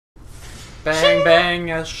Bang,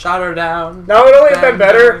 bang, I shot her down. Now it only bang, been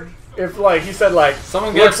better bang. if, like, he said, like,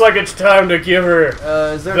 Someone looks gets... like it's time to give her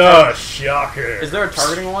is there the shocker. Is there a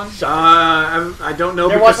targeting one? I don't know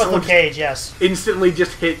There because was with someone Luke Cage, yes. instantly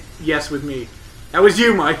just hit yes with me. That was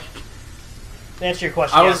you, Mike. To answer your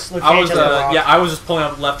question, I yes. was, Luke I Cage was, has a rock. yeah, I was just pulling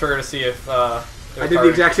up left trigger to see if, I did the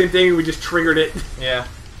exact same thing and we just triggered it. Yeah.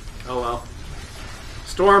 Oh well.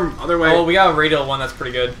 Storm, other way. Oh, we got a radial one that's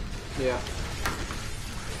pretty good. Yeah.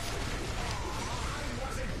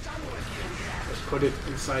 Let's put it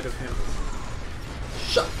inside of him.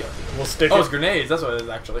 Shotgun. We'll stick Oh, it's grenades. That's what it is,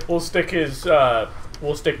 actually. We'll stick his,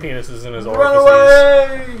 we'll stick penises in his Run orifices.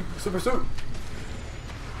 away! Super suit.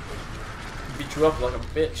 Beat you up like a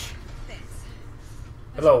bitch.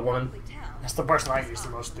 Hello, woman. That's the person I use the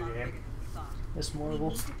most in the game. This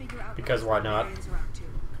Marvel. Because why not?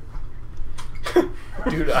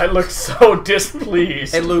 Dude, I look so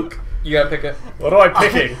displeased. Hey, Luke, you gotta pick it. What am I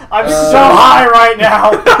picking? I'm so high right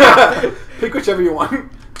now! Pick whichever you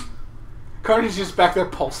want. Carnage is just back there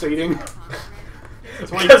pulsating.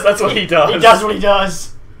 Because that's what he does. He does what he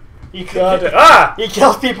does. He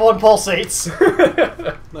kills people and pulsates.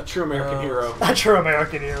 Not true American hero. A true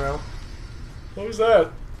American hero. What was that?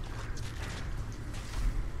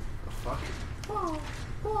 The fuck?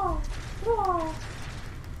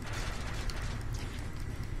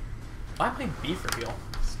 Why am I B for heal?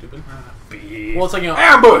 Stupid. B. Well, it's like, you know,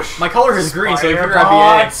 Ambush! my color is green, so you figure Spider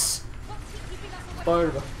I'd be bots.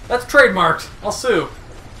 A. That's trademarked. I'll sue.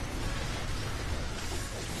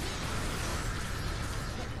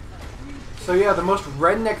 So yeah, the most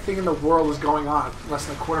redneck thing in the world is going on less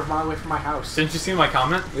than a quarter of a mile away from my house. Didn't you see my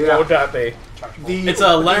comment? What would that be? It's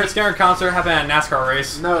a Leonard Skinner concert happening at a NASCAR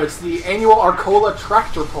race. No, it's the annual Arcola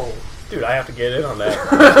tractor pull. Dude, I have to get in on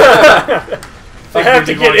that. I have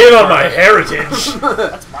to get in on my heritage.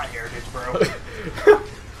 That's my heritage, bro.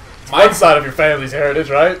 It's one side of your family's heritage,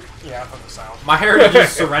 right? Yeah, I'm from the south. My heritage is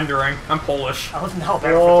surrendering. I'm Polish. I was in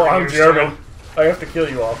Alabama Oh, for 3 I'm years, German. I have to kill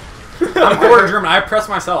you all. I'm quarter German. I oppress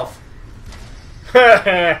myself.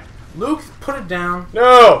 Luke, put it down.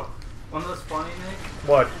 No! One that's funny, Nick.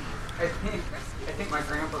 What? I think my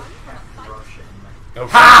grandpa's half Russian. Oh,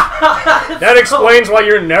 ha! That explains why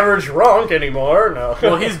you're never drunk anymore. No.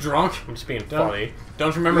 Well, he's drunk. I'm just being funny.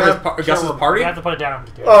 Don't you remember Gus's party? You have to put it down.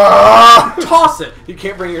 Toss it. You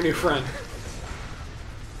can't bring your new friend.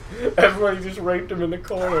 Everybody just raped him in the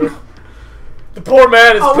corner. The poor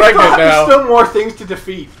man is Oh, pregnant there's now. still more things to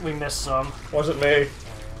defeat. We missed some. Wasn't me.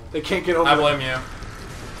 They can't get over I it. blame you.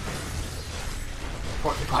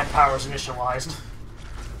 My power's initialized.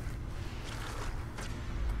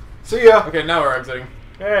 See ya. Okay, now we're exiting.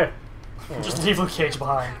 Eh. Just leave Luke Cage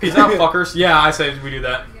behind. Peace out, fuckers. Yeah, I say we do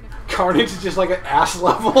that. Carnage is just like an ass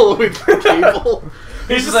level with Cable.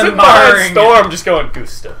 He's just just sitting behind admiring Storm, just going,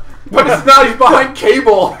 Gusta. But it's not, he's behind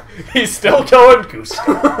Cable. He's still going,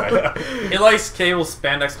 Gusta. He likes Cable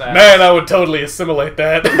spandex to ass. Man, I would totally assimilate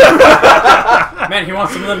that. Man, he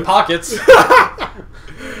wants some of them pockets.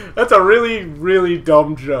 That's a really, really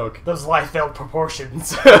dumb joke. Those life-filled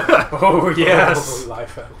proportions. Oh, yes. Oh,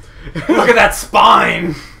 Liefeld. Look at that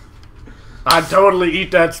spine. I'd totally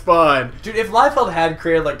eat that spine. Dude, if Liefeld had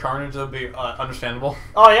created like Carnage, that would be understandable.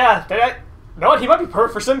 Oh yeah, no, he might be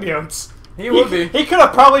perfect for symbiotes. He would be. He could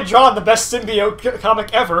have probably drawn the best symbiote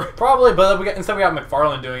comic ever. Probably, but instead we got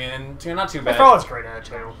McFarlane doing it, and not too bad. McFarlane's great at it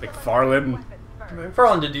too. McFarlane.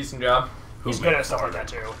 McFarlane did a decent job. He's good at stuff like that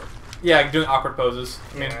too. Yeah, doing awkward poses.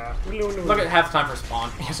 I mean, Yeah. look at half the time for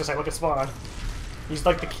Spawn. He's just like, look at Spawn. He's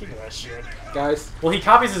like the king of that shit. Guys, Well, he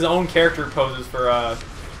copies his own character poses for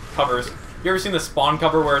covers. You ever seen the Spawn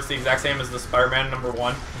cover where it's the exact same as the Spider-Man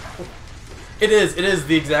 #1? It is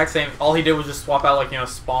the exact same. All he did was just swap out, like, you know,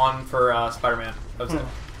 Spawn for Spider-Man. That's it.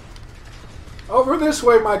 over this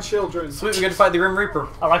way, my children. Sweet, we get to fight the Grim Reaper.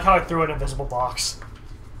 I like how I threw an invisible box.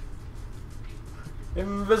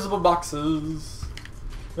 Invisible boxes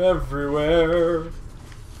everywhere.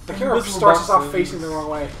 The camera Invisible starts us off boxes. facing the wrong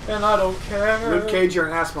way. And I don't care. Luke Cage, you're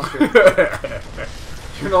an ass monkey.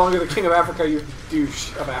 You're no longer the king of Africa, you're the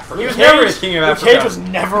douche of Africa. He was never the king of Luke Africa. Cage was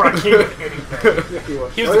never a king of anything. Yeah, he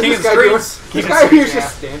was. He was What the king is of this the guy doing? streets. This King guy of the here's streets,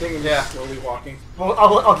 just standing and Yeah. just slowly walking. Well,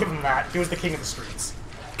 I'll give him that. He was the king of the streets.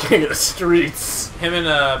 King of the streets. Him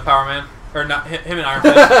and Power Man. Or not, him and Iron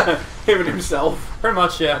Fist. Him and himself. Pretty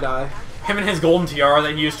much, I yeah. die. Him and his golden tiara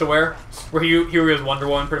that he used to wear. Where he was Wonder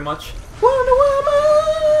Woman, pretty much. Wonder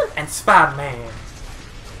Woman! And Spider-Man.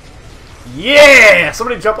 Yeah!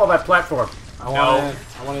 Somebody jump on that platform. I want in.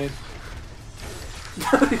 I want in.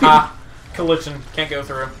 Ah, collision. Can't go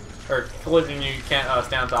through. Or collision, you can't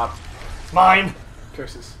stand on top. Mine.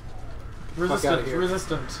 Curses. Resistant. here.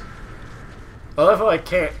 Resistant. I love how I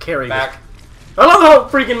can't carry Back. I love how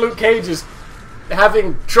freaking Luke Cage is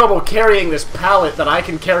having trouble carrying this pallet that I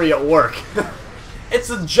can carry at work. It's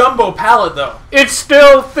a jumbo pallet, though. It's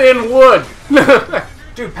still thin wood. Dude,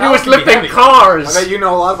 He was pallets can be lifting heavy. cars. I bet you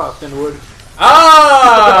know a lot about thin wood.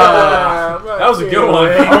 Ah! That was a good one.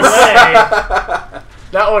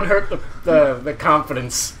 That one hurt the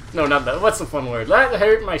confidence. No, not that. What's the fun word? That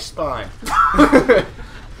hurt my spine.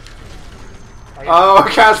 Oh,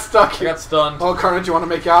 I got stuck I here. got stunned. Oh, Carnage, you want to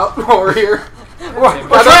make out while we're here? We're Got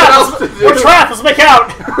nothing else to do. trapped. Let's make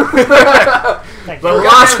out. Thank The you.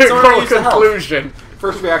 logical use the health. conclusion.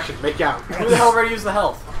 First reaction, make out. Who the hell already used the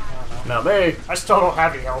health? Not me. I still don't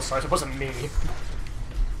have any health, so it wasn't me.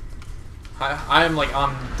 I am like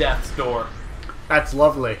on death's door. That's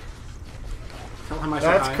lovely. Tell him I said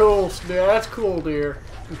That's hi. cool. That's cool, dear.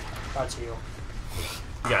 That's you.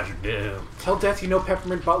 You guys are doomed. Tell Death you know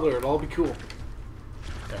Peppermint Butler. It'll all be cool.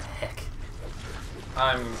 The heck?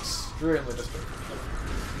 I'm extremely disturbed.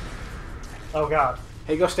 Oh god.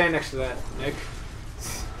 Hey, go stand next to that, Nick.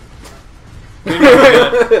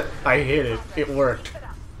 I hit it. It worked.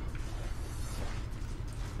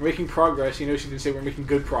 We're making progress. You know she didn't say we're making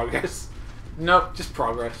good progress. Nope. Just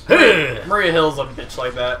progress. Maria Hill's a bitch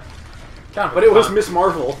like that. Kind of But it was fun. Miss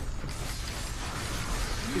Marvel.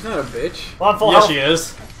 She's not a bitch. Well, I'm full Yes, health. she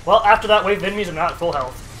is. Well, after that wave enemies, I'm not at full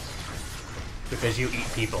health. Because you eat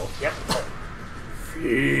people. Yep.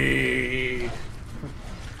 Feed.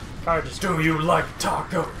 Carnage just Do you like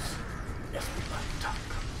tacos? Yes, we like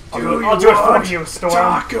tacos. I'll do it for you, Storm.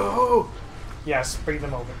 Taco! Yes, bring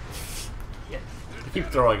them over. Keep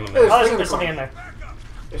throwing them Hey, in. Oh, there's something in there.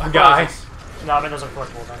 There's A guy. prizes. No, I mean those are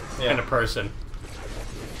collectible then. Yeah. And a person.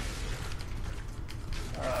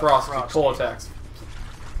 Frosty. Frosty. Cold attacks.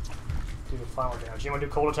 Do final damage. You want to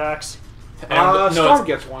do cold attacks? And no, Storm it's-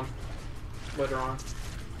 gets one. Later on.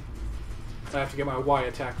 I have to get my Y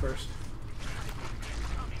attack first.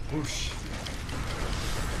 Whoosh.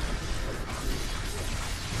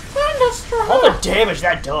 All the damage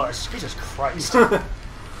that does. Jesus Christ. oh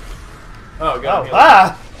god. Oh, heal.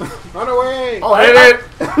 ah! Run away! I'll hit it!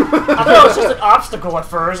 I thought it was just an obstacle at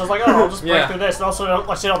first. I was like, oh, I'll just break Yeah. through this. And also,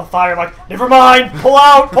 I see all the fire. I'm like, never mind. Pull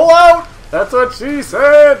out. Pull out. That's what she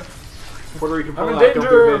said! Puerto Rican I'm in pull out, don't be a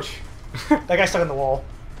danger. bitch. That guy's stuck in the wall.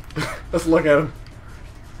 Let's look at him.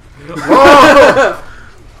 Whoa!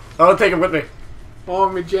 I'll take him with me. Oh,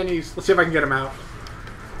 my Jennies. Let's see if I can get him out.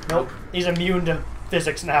 Nope. He's immune to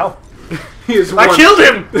physics now. He is I one. killed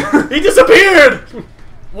him! He disappeared!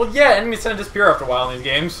 Well, yeah, enemies tend to disappear after a while in these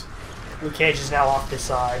games. Luke Cage is now off this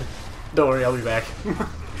side. Don't worry, I'll be back.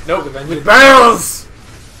 Nope. With barrels!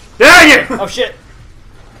 Dang it! Oh shit.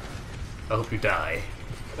 I hope you die.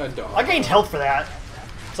 A dog. I gained health for that.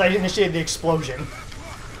 Because I initiated the explosion.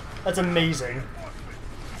 That's amazing.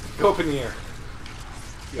 Go up in the air.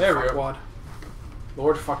 You There we go. fuckwad.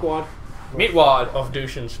 Lord Fuckwad. Meatwad. Of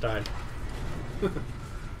Dushenstein.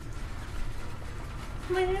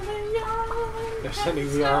 They're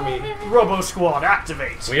sending the army. Robo Squad,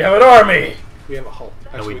 activate. We have an army! We have a Hulk.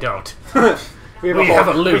 No, we don't. We have We a have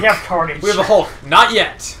Hulk. a Luke. We have Carnage. We have a Hulk. Not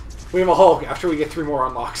yet. We have a Hulk after we get 3 more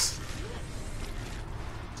unlocks.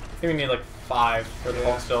 I think we need like 5 for the Yeah.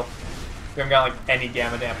 Hulk still. We haven't got like any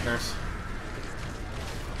gamma dampeners.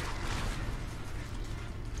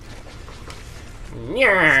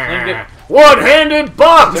 Yeah. One-handed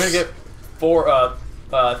box! We're gonna get 4,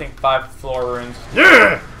 I think 5 floor runes.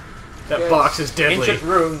 Yeah! That Yes. box is deadly. Ancient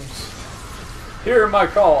runes. Hear my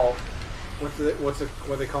call. What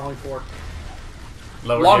are they calling for?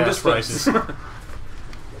 Lower Long gas distance. prices.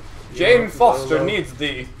 Jane Yeah, Foster low. needs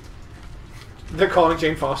thee. They're calling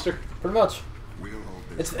Jane Foster. Pretty much.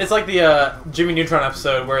 It's like the Jimmy Neutron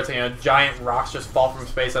episode where it's giant rocks just fall from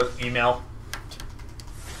space as email.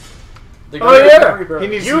 Oh yeah! He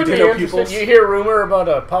needs You some would be ditto interested. pupils. You hear rumor about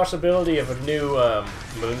a possibility of a new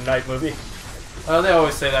Moon Knight movie? They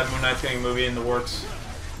always say that Moon Knight's getting a movie in the works.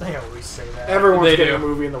 They always say that. Everyone's They getting do. a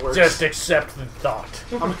movie in the works. Just accept the thought.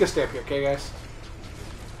 I'm just gonna stay up here, okay, guys?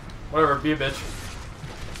 Whatever, be a bitch.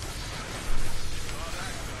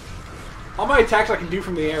 All my attacks I can do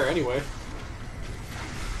from the air anyway.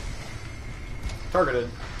 Targeted.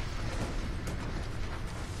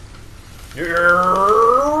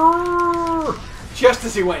 Just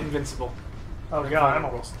as he went invincible. Oh god, I'm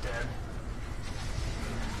almost dead.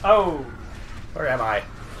 Oh, Where am I?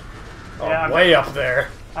 Oh, Yeah, I'm- way up there.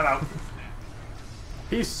 I'm out.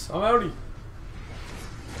 Peace. I'm outie.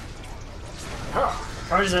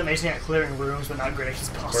 Carnage is amazing at clearing rooms, but not great at his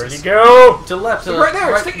bosses. Where'd he go? To the left. To the Right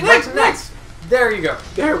there, Right, stick- right next, next. There you go.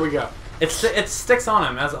 There we go. It sticks on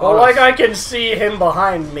him as Oh, auto. like I can see him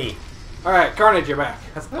behind me. Alright, Carnage, you're back.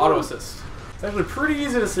 Has auto assist. It's actually pretty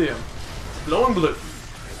easy to see him. Glowing blue.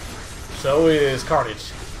 So is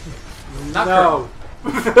Carnage. Not No.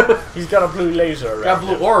 He's got a blue laser around Got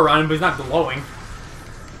blue him. aura around him, but he's not glowing.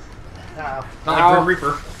 Ow. Not like Ow. Grim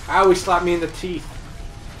Reaper. Ow, he slapped me in the teeth.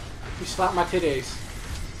 He slapped my titties.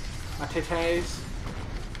 My titties.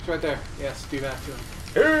 It's right there. Yes, do that to him.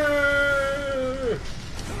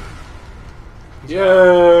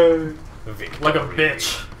 Yeah. Victory. Like a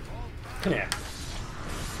bitch. Yeah.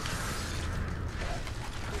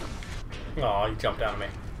 Aw, you jumped down on me.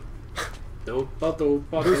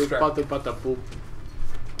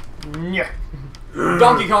 Yeah.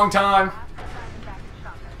 Donkey Kong time!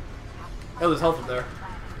 Oh, there's health up there.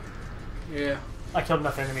 Yeah. I killed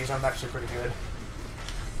enough enemies. I'm actually pretty good.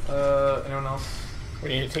 Anyone else? We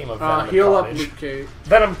need a team of Venom and Heal up, Carnage. Luke Cage.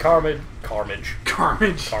 Venom, Carnage.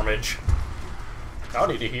 Carnage. I don't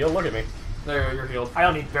need to heal, look at me. There, you're healed. I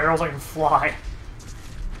don't need barrels. I can fly.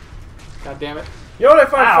 God damn it. You know what I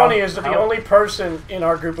find Ow. funny is that the Ow. only person in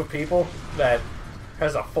our group of people that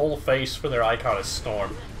has a full face for their icon is Storm.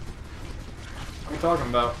 What are you talking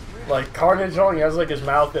about? Like, Carnage only has like his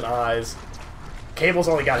mouth and eyes. Cable's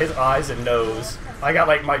only got his eyes and nose. I got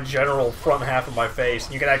like my general front half of my face,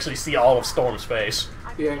 and you can actually see all of Storm's face.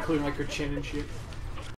 Yeah, including like her chin and shit.